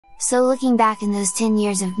So looking back in those 10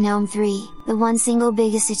 years of GNOME 3, the one single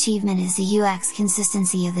biggest achievement is the UX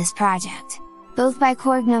consistency of this project. Both by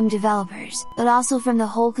core GNOME developers, but also from the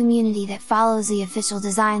whole community that follows the official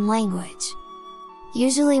design language.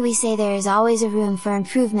 Usually we say there is always a room for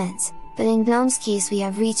improvements, but in GNOME's case we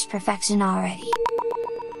have reached perfection already.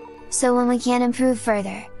 So when we can improve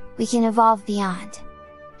further, we can evolve beyond.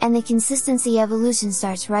 And the consistency evolution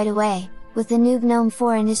starts right away, with the new GNOME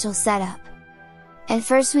 4 initial setup. At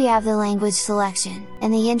first we have the language selection,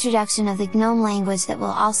 and the introduction of the GNOME language that will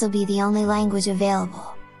also be the only language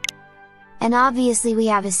available. And obviously we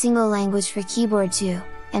have a single language for keyboard too,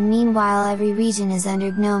 and meanwhile every region is under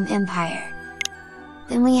GNOME Empire.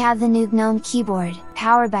 Then we have the new GNOME keyboard,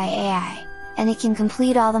 powered by AI, and it can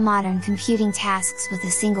complete all the modern computing tasks with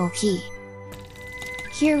a single key.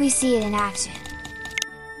 Here we see it in action.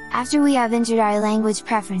 After we have entered our language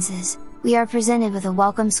preferences, we are presented with a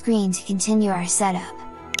welcome screen to continue our setup.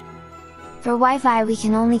 For Wi-Fi we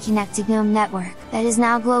can only connect to GNOME Network, that is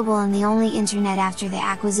now global and the only internet after the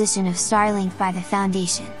acquisition of Starlink by the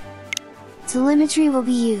Foundation. Telemetry will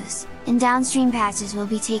be used, and downstream patches will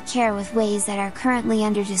be taken care with ways that are currently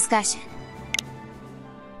under discussion.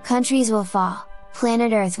 Countries will fall,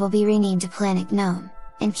 Planet Earth will be renamed to Planet GNOME,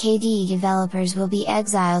 and KDE developers will be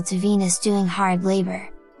exiled to Venus doing hard labor.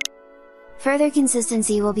 Further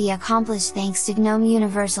consistency will be accomplished thanks to GNOME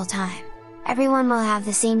Universal Time. Everyone will have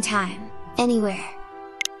the same time, anywhere.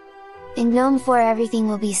 In GNOME 4 everything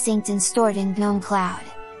will be synced and stored in GNOME Cloud.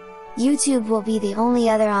 YouTube will be the only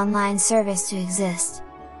other online service to exist.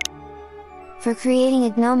 For creating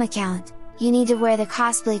a GNOME account, you need to wear the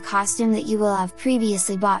cosplay costume that you will have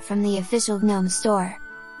previously bought from the official GNOME store.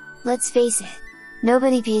 Let's face it,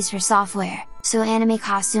 nobody pays for software, so anime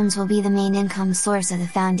costumes will be the main income source of the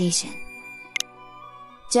Foundation.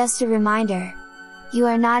 Just a reminder, you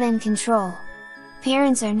are not in control.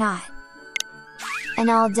 Parents are not. And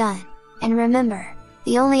all done. And remember,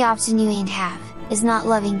 the only option you ain't have, is not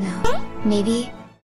loving GNOME. Maybe?